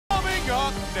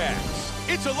next,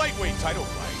 it's a lightweight title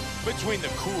fight between the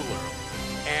Cooler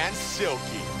and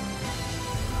Silky.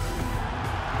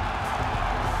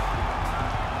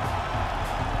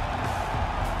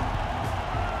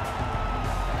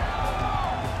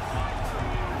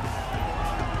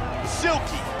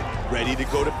 Silky, ready to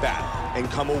go to battle and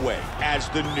come away as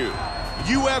the new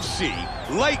UFC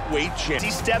lightweight champion.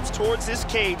 He steps towards this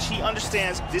cage. He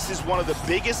understands this is one of the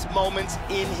biggest moments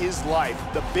in his life,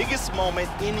 the biggest moment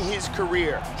in his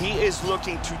career. He is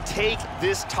looking to take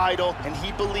this title, and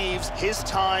he believes his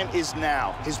time is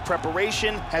now. His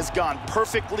preparation has gone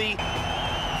perfectly.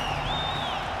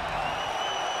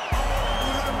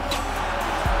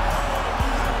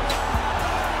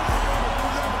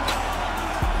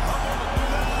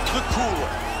 The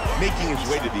Cooler, making his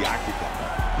way to the octagon,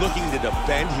 looking to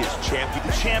defend his champion.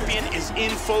 The champion is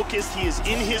in focus. He is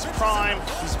in his prime.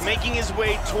 He's making his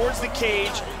way towards the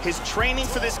cage. His training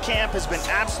for this camp has been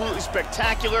absolutely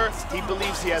spectacular. He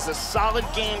believes he has a solid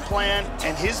game plan,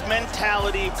 and his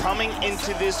mentality coming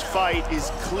into this fight is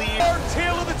clear. Our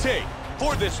tail of the tape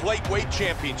for this lightweight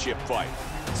championship fight.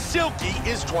 Silky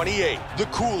is 28. The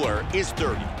Cooler is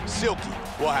 30. Silky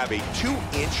will have a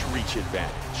 2-inch reach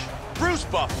advantage. Bruce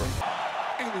Buffer.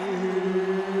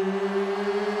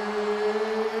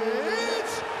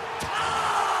 It's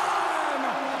time!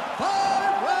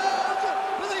 5 rounds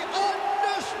for the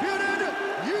undisputed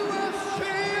UFC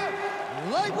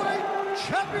Lightweight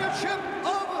Championship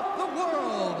of the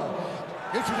World.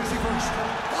 Introducing first,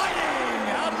 fighting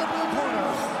out of the blue corner.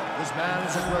 This man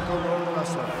is a Greco-Roman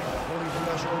wrestler, holding a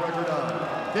professional record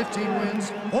of 15 wins,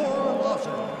 4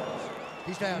 losses.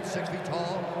 He stands 6 feet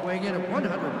tall, weighing in at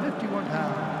 151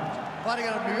 pounds. Fighting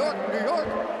out of New York,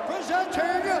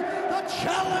 presenting the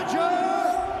challenger,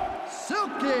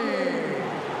 Silky.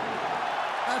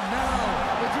 And now,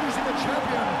 introducing the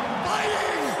champion,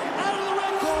 fighting out of the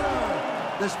red corner.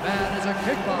 This man is a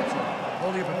kickboxer,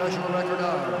 holding a professional record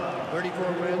of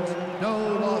 34 wins,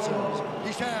 no losses.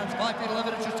 He stands 5 feet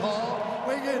 11 inches tall,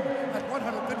 weighing in at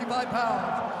 155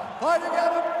 pounds. Fighting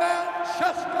out of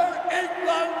Manchester,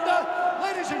 England,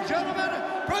 ladies and gentlemen,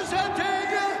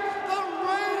 presenting the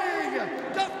reigning,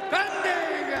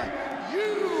 defending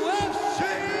UFC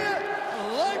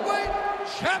lightweight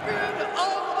champion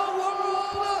of the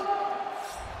world,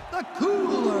 the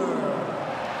Cooler.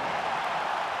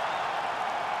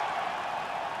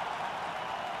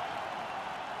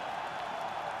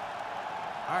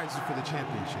 All right, this is for the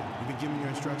championship. You've been given your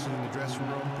instructions in the dressing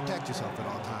room. Protect yourself at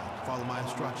all times. Follow my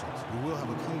instructions. We will have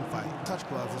a clean fight. Touch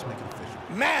gloves, let's make it official.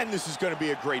 Man, this is going to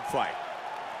be a great fight.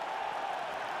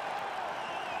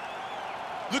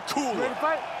 The Cooler. Ready to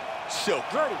fight?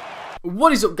 Silky. Ready.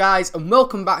 What is up, guys, and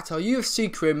welcome back to our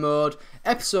UFC career mode,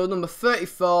 episode number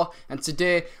 34, and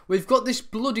today we've got this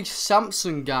bloody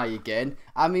Samson guy again.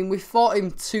 I mean, we fought him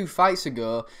 2 fights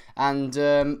ago, and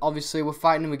obviously we're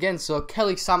fighting him again. So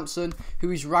Kelly Samson,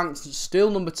 who is ranked still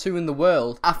number 2 in the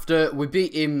world, after we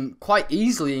beat him quite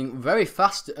easily and very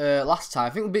fast last time. I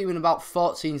think we beat him in about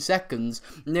 14 seconds,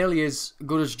 nearly as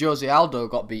good as Jose Aldo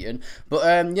got beaten.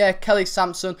 But yeah, Kelly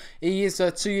Samson, he is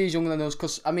 2 years younger than us,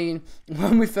 because, I mean,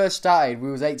 when we first started,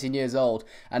 we was 18 years old,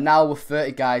 and now we're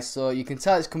 30, guys, so you can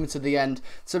tell it's coming to the end.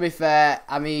 To be fair,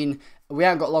 I mean, we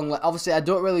haven't got long. Obviously, I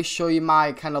don't really show you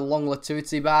my kind of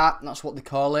longevity bar. That's what they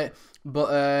call it.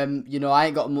 But you know, I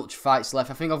ain't got much fights left.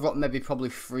 I think I've got maybe probably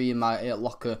 3 in my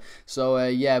locker. So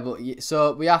yeah,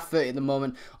 so we are 30 at the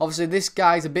moment. Obviously, this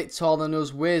guy's a bit taller than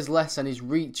us, weighs less, and his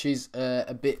reach is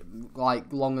a bit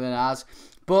like longer than ours.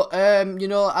 But, you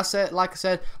know, like I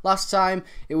said, last time,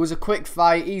 it was a quick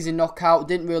fight, easy knockout,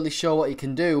 didn't really show what he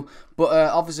can do. But,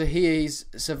 obviously, he's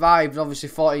survived, obviously,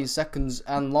 14 seconds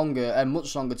and longer, and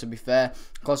much longer, to be fair.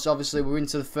 Because, obviously, we're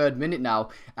into the 3rd minute now.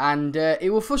 And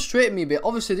it will frustrate me a bit.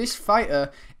 Obviously, this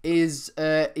fighter is,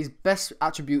 his best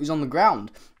attribute is on the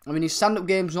ground. I mean, his stand-up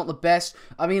game's not the best.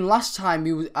 I mean, last time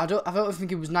he was, I don't think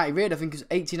he was 90 rated. I think he was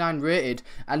 89 rated,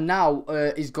 and now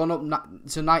he's gone up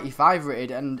to 95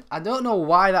 rated. And I don't know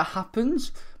why that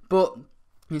happens, but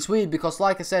it's weird because,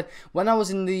 like I said, when I was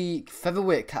in the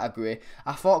featherweight category,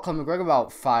 I fought Conor McGregor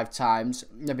about 5 times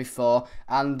before,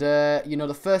 and you know,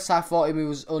 the first time I fought him, he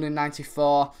was only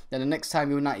 94. Then the next time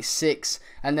he was 96,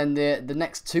 and then the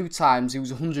next 2 times he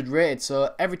was 100 rated.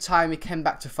 So every time he came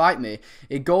back to fight me,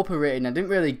 he'd go up a rating. I didn't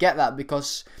really get that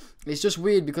because it's just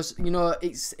weird because, you know,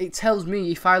 it tells me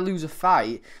if I lose a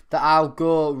fight that I'll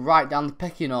go right down the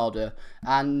pecking order,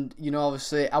 and you know,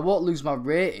 obviously I won't lose my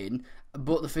rating.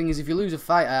 But the thing is, if you lose a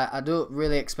fight, I don't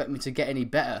really expect me to get any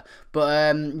better.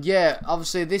 But yeah,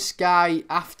 obviously this guy,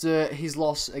 after his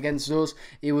loss against us,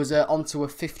 he was onto a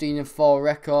 15-4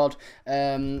 record.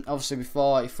 Obviously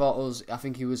before he fought us, I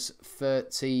think he was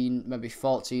 13, maybe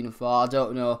 14-4, I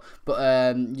don't know.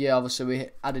 But yeah, obviously we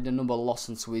added another loss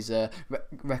into his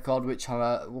record, which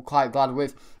we're quite glad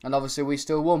with. And obviously we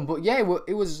still won. But yeah,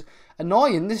 it was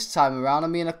annoying this time around. I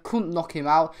mean, I couldn't knock him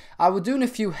out. I was doing a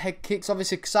few head kicks,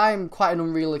 obviously, because I am quite an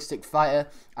unrealistic fighter.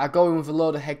 I go in with a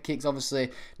load of head kicks,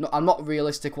 obviously. I'm not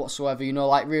realistic whatsoever, you know,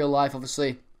 like real life,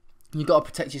 obviously. You got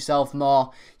to protect yourself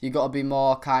more. You got to be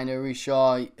more kind of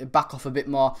reassured, back off a bit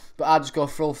more. But I just go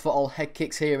full throttle head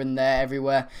kicks here and there,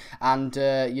 everywhere, and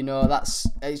you know,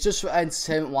 it's just for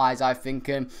entertainment wise, I think.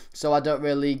 So I don't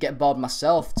really get bored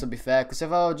myself, to be fair. Because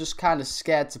if I were just kind of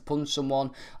scared to punch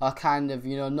someone or kind of,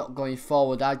 you know, not going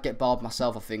forward, I'd get bored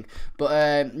myself, I think.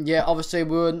 But yeah, obviously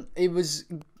it was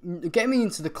getting me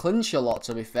into the clinch a lot,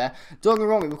 to be fair. Don't get me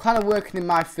wrong, it was kind of working in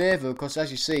my favour, because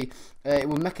as you see, it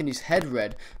was making his head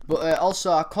red. But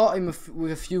also, I caught him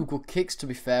with a few good kicks, to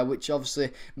be fair, which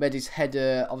obviously made his head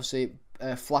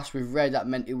flash with red. That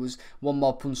meant it was one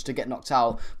more punch to get knocked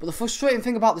out. But the frustrating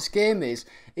thing about this game is,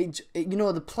 you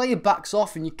know, the player backs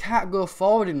off and you can't go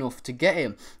forward enough to get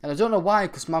him. And I don't know why,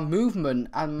 because my movement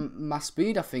and my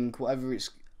speed, I think, whatever it's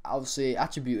obviously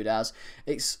attributed as,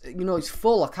 it's, you know, it's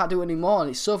full. I can't do it anymore, and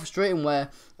it's so frustrating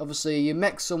where obviously you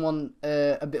make someone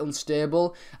a bit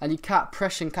unstable and you can't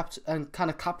press and kind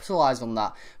of capitalise on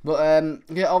that. But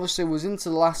yeah, obviously was into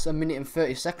the last 1 minute and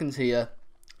 30 seconds here.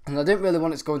 And I didn't really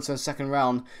want it to go into a second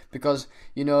round because,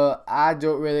 you know, I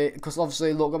don't really, because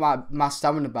obviously look at my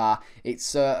stamina bar,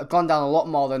 it's gone down a lot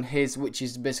more than his, which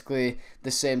is basically the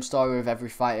same story with every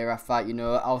fighter I fight. You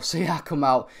know, obviously I come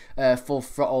out full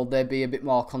throttle, they'd be a bit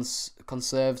more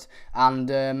conserved,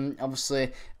 and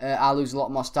obviously I lose a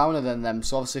lot more stamina than them.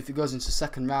 So obviously if it goes into the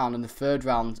second round and the third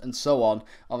round and so on,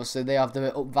 obviously they have the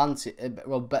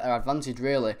better advantage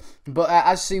really. But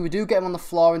as you see, we do get him on the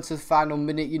floor into the final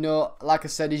minute. You know, like I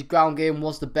said, his ground game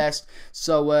was the best,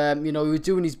 so you know, he was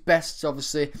doing his best to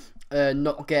obviously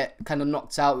not get kind of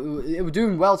knocked out. It was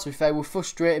doing well, to be fair. It was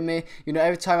frustrating me. You know,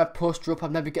 every time I posted up,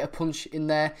 I'd never get a punch in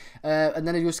there, and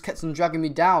then he just kept on dragging me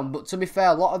down. But to be fair,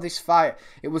 a lot of this fight,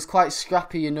 it was quite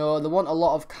scrappy. You know, there weren't a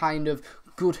lot of kind of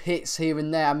good hits here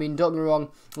and there. I mean, don't get me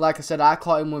wrong, like I said, I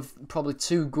caught him with probably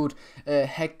 2 good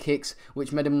head kicks,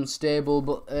 which made him unstable,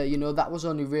 but you know, that was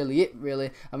only really it, really.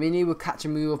 I mean, he was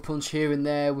catching me with a punch here and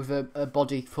there with a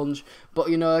body punch, but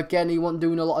you know, again, he wasn't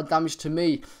doing a lot of damage to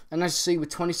me. And as you see, with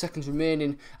 20 seconds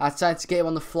remaining, I tried to get him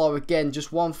on the floor again,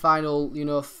 just one final, you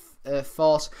know,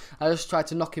 force. I just tried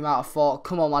to knock him out. I thought,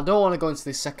 come on, I don't want to go into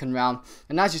this second round.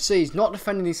 And as you see, he's not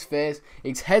defending his face,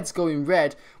 his head's going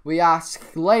red. We are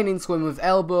laying into him with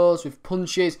elbows, with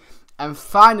punches, and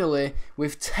finally,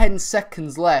 with 10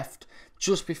 seconds left,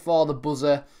 just before the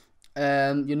buzzer,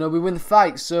 you know, we win the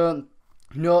fight. So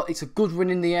you know, it's a good win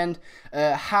in the end.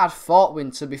 Hard fought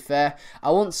win, to be fair. I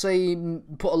won't say he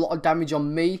put a lot of damage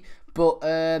on me, but,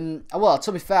 well,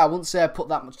 to be fair, I wouldn't say I put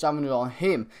that much damage on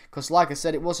him, because like I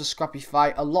said, it was a scrappy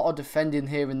fight, a lot of defending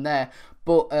here and there,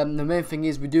 but the main thing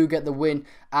is we do get the win,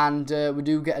 and we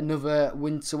do get another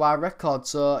win to our record.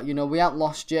 So, you know, we haven't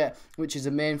lost yet, which is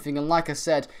the main thing. And like I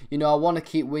said, you know, I want to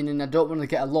keep winning. I don't want to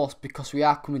get a loss, because we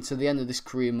are coming to the end of this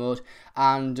career mode,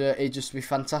 and it'd just be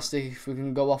fantastic if we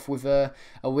can go off with a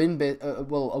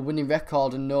winning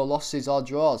record and no losses or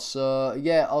draws. So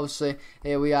yeah, obviously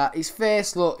here we are. His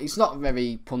face, look, it's not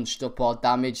very punched up or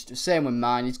damaged. Same with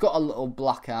mine. He's got a little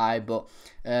black eye, but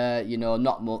you know,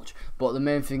 not much. But the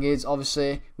main thing is,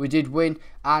 obviously, we did win,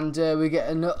 and we get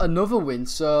another win.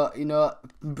 So, you know,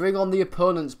 bring on the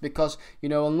opponents, because, you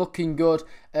know, I'm looking good.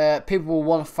 People will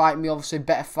want to fight me, obviously,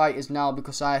 better fighters now,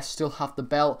 because I still have the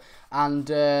belt. And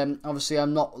obviously,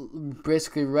 I'm not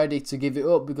basically ready to give it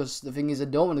up, because the thing is, I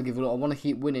don't want to give it up. I want to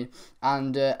keep winning.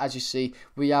 And as you see,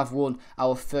 we have won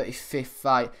our 35th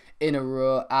fight in a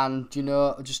row, and, you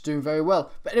know, just doing very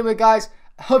well. But anyway, guys,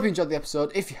 I hope you enjoyed the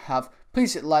episode. If you have,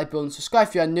 please hit the like button, subscribe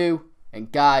if you are new,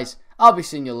 and guys, I'll be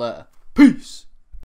seeing you later. Peace!